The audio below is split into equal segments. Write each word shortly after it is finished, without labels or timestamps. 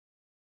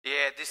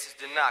Yeah, this is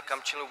the knock.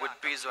 I'm chilling with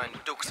Bizo and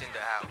Dukes in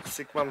the house.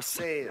 Sick what I'm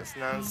saying, it's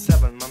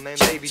 9-7, my man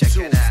baby check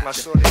too. it out. My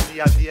shorty's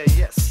the idea,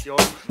 yes, yo.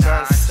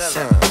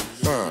 9-7.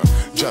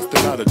 Just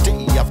another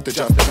day after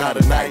just another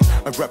night.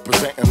 I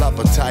represent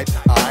another type.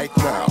 Alright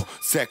now,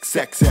 sex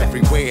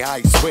everywhere,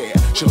 I swear.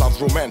 She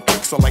loves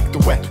romantics, I like the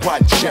wet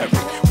white cherry.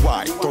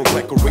 Why? Throw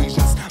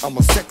decorations. I'm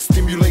a sex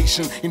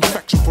stimulation,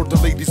 infection for the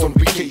ladies on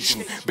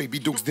vacation. Baby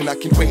Dukes the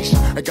knock invasion.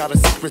 I got a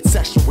secret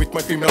session with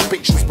my female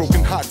patients,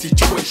 broken heart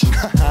situation.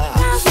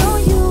 Kasno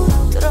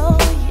jutro,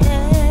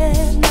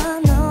 jedna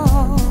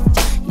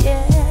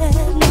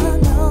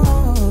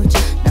noć,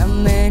 na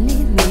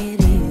meni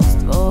miris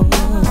tvoj.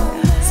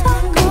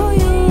 Svako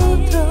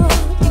jutro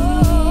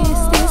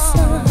isti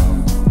san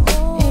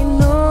i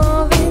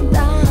novi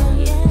dan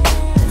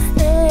bez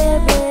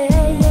tebe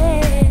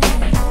je.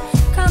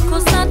 Kako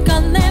sad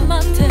kad nema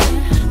te,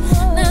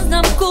 ne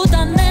znam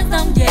kuda, ne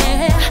znam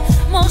gdje,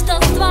 možda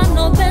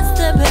stvarno bez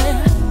tebe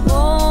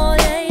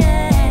bolje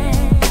je.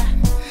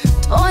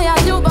 Tvoja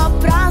ljubav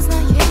prazna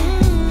je,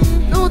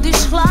 nudiš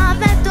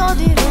hladne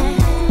dodire,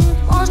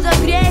 možda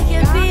grijeh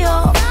je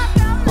bio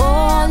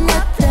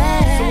bolje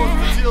te.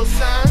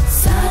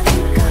 Sad je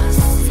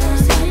kasno,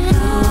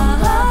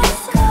 ljubav je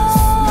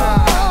kasno,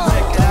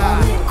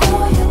 toliko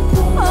je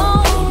puno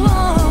i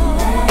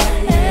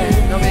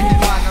mene.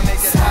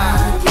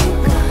 Sad je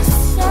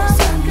kasno,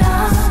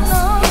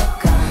 kasno je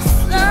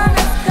kasno,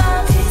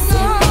 ti si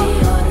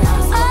bio razlog za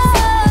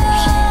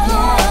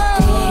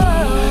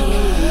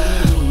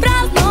živjeti.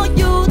 Prazno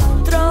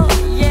jutro,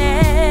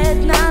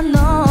 jedna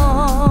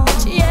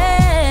noć,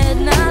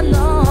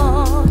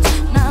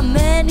 na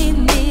meni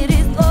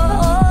miris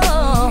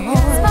tvoj.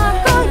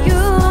 Svako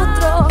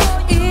jutro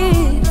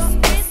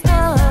isti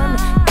san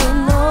i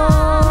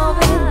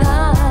novi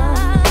dan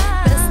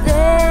bez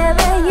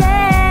tebe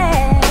je.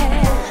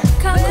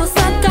 Kako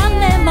sad kad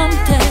nemam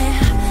te,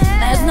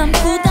 ne znam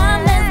kuda,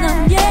 ne znam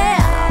gdje,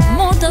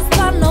 možda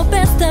stvarno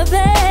bez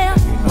tebe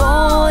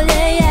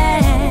bolje je.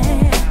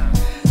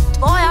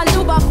 Tvoja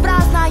ljubav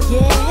prazna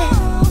je,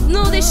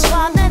 nudiš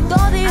hladne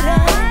dodire,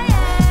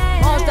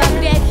 možda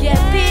grijeh je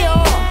bio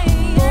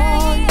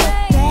bolje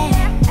te.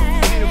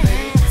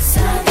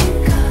 Sad je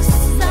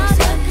kasno,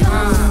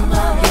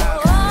 ljubav je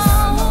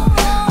kasno, a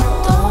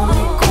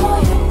toliko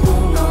je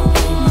puno i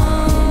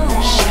mene.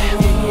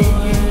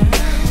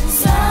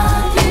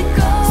 Sad je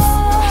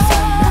kasno,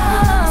 za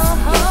nas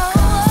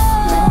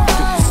je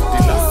kasno,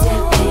 ti si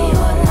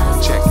bio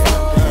razlog za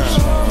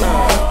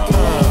živjeti.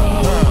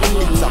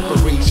 It's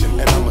operation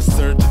and I'm a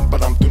surgeon, but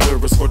I'm too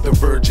nervous for the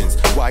virgins.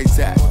 Why is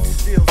that?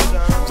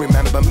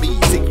 Remember me,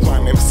 sick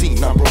rhyme MC,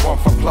 #1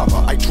 from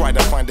Glover. I try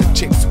to find the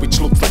chicks which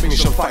looks like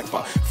Michelle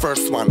Pfeiffer.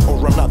 First one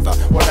or another,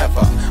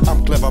 whatever.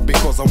 I'm clever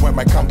because I wear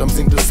my condoms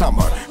in the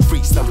summer.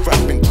 Freestyle rap